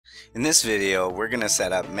In this video, we're going to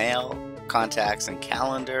set up Mail, Contacts, and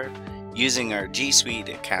Calendar using our G Suite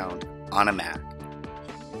account on a Mac.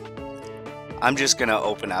 I'm just going to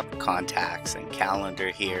open up Contacts and Calendar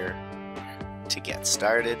here to get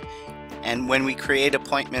started. And when we create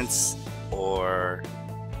appointments or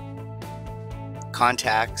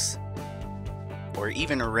contacts or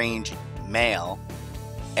even arrange mail,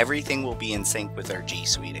 everything will be in sync with our G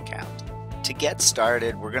Suite account. To get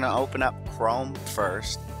started, we're going to open up Chrome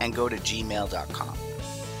first and go to gmail.com.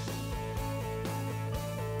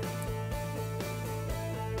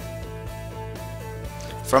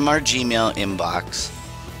 From our Gmail inbox,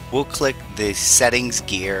 we'll click the settings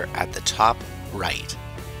gear at the top right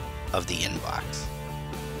of the inbox.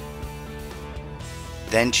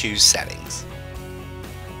 Then choose Settings.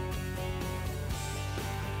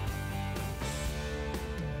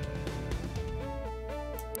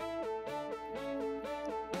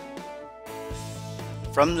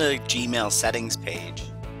 From the Gmail settings page,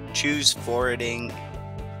 choose Forwarding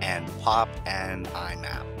and POP and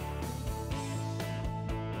IMAP.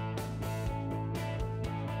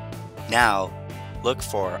 Now, look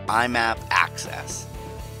for IMAP Access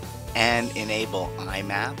and enable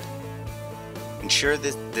IMAP. Ensure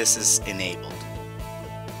that this is enabled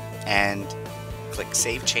and click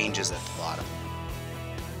Save Changes at the bottom.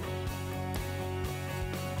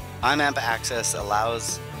 IMAP Access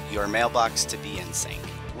allows your mailbox to be in sync.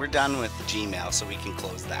 We're done with Gmail, so we can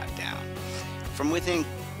close that down. From within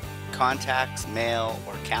Contacts, Mail,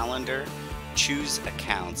 or Calendar, choose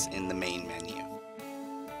Accounts in the main menu.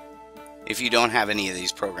 If you don't have any of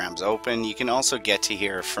these programs open, you can also get to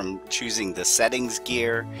here from choosing the Settings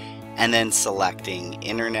gear and then selecting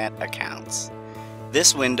Internet Accounts.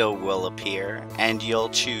 This window will appear and you'll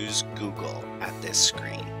choose Google at this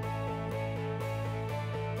screen.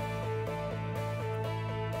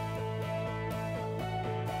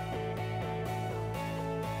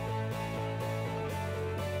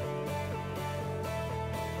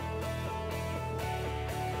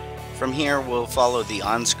 From here, we'll follow the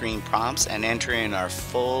on-screen prompts and enter in our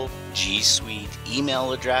full G Suite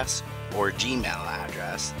email address or Gmail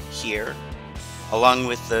address here, along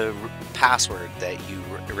with the password that you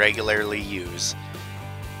regularly use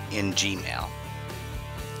in Gmail.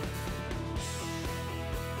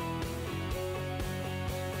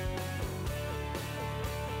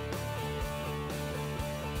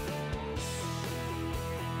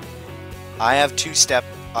 I have two-step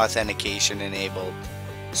authentication enabled,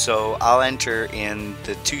 so I'll enter in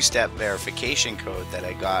the two-step verification code that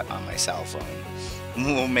I got on my cell phone.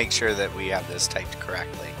 We'll make sure that we have this typed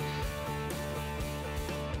correctly.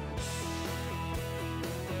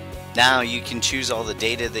 Now you can choose all the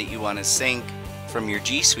data that you want to sync from your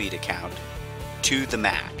G Suite account to the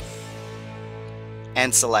Mac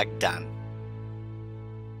and select Done.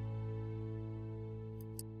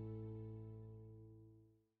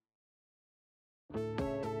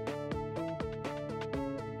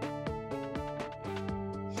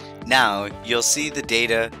 Now you'll see the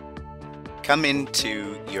data come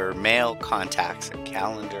into your Mail, Contacts, and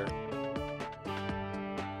Calendar.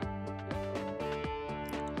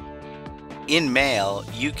 In Mail,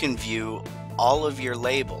 you can view all of your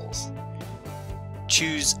labels.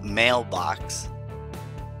 Choose Mailbox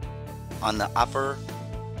on the upper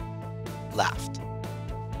left.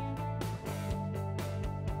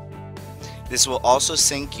 This will also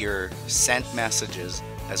sync your sent messages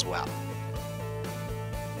as well.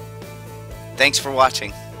 Thanks for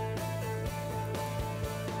watching.